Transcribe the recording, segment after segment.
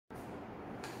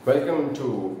Welcome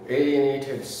to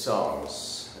Alienated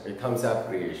Songs, a thumbs up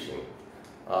creation.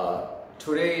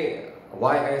 Today,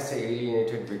 why I say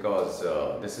alienated? Because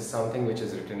this is something which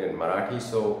is written in Marathi,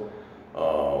 so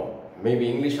maybe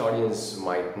English audience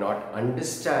might not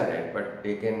understand it, but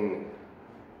they can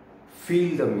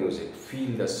feel the music,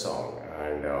 feel the song,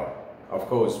 and of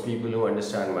course, people who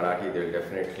understand Marathi,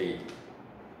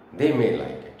 they may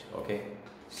like it. Okay,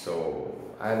 so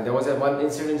and there was one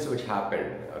incident which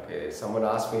happened. Okay, someone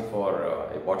asked me for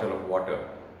a bottle of water,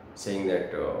 saying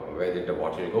that where did the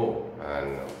bottle go,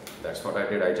 and that's what I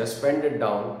did. I just penned it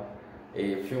down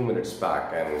a few minutes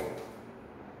back and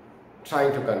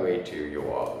trying to convey to you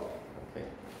all. Okay.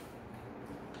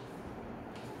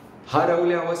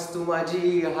 हरवल्या वस्तू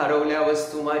माझी, हरवल्या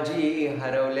वस्तू माझी,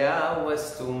 हरवल्या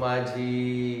वस्तू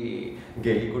माझी,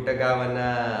 गेली कुठं गावना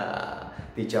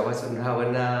तिच्यापासून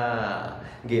रावना,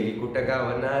 गेली कुठं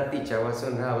गावना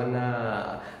तिच्यापासून रावना.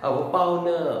 अहो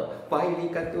पाहुणं, पाहिली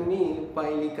का तुम्ही,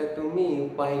 पाहिली का तुम्ही,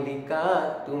 पाहिली का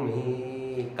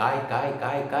तुम्ही, काय काय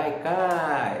काय काय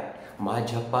काय,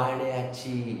 माझ्या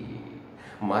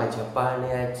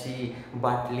पाण्याची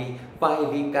बाटली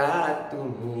पाहिली का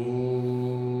तुम्ही.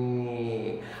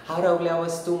 हरवल्या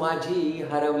वस्तू माझी,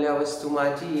 हरवल्या वस्तू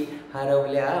माझी,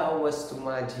 हरवल्या वस्तू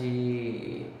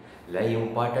माझी, लय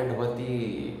इम्पॉर्टंट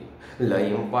होती, लय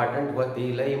इम्पॉर्टंट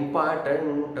होती, लय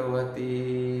इम्पॉर्टंट होती.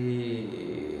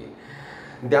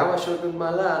 द्यावा शोधून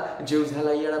मला, जीव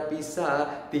झाला येडा पिसा,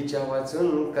 तिच्या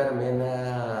वाचून करमेना,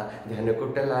 ध्यान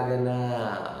कुठं लागना,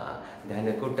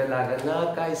 ध्यान कुठं लागना,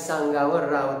 काय सांगावर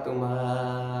राव तुम्हा.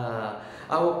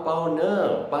 अहो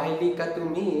पाहुणं, पाहिली का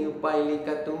तुम्ही, पाहिली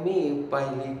का तुम्ही,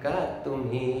 पाहिली का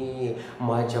तुम्ही,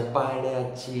 माझ्या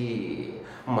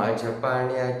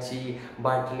पाण्याची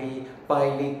बाटली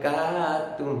पाहिली का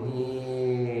तुम्ही.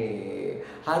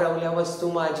 हरवल्या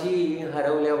वस्तू माझी,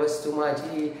 हरवल्या वस्तू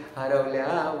माझी, हरवल्या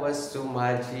वस्तू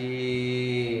माझी.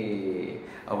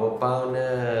 अहो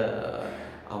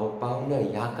पाहुणं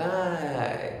या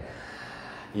काय,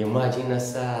 ही माझी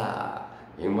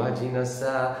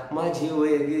नसा, माझी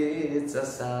वेगळीच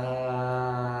असा,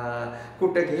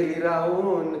 कुठं गेली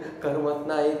राहून, करमत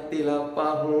नाही तिला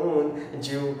पाहून,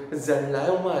 जीव जळला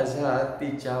माझा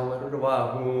तिच्यावर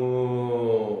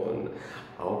वाहून.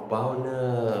 अहो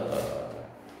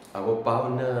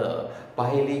पाहुणं,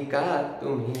 पाहिली का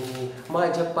तुम्ही,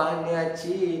 माझ्या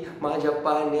पाण्याची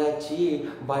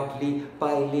बाटली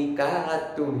पाहिली का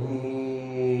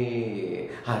तुम्ही.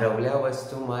 हरवल्या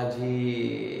वस्तू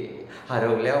माझी,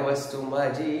 हरवल्या वस्तू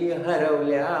माझी,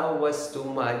 हरवल्या वस्तू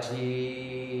माझी.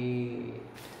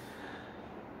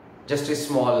 Just a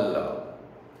small,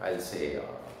 I'll say,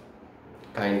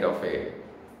 kind of a,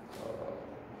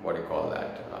 what do you call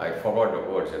that? I forgot the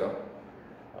words,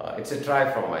 It's a try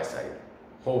from my side.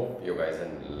 Hope you guys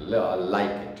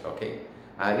like it, okay?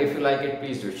 And if you like it,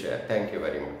 please do share. Thank you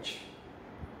very much.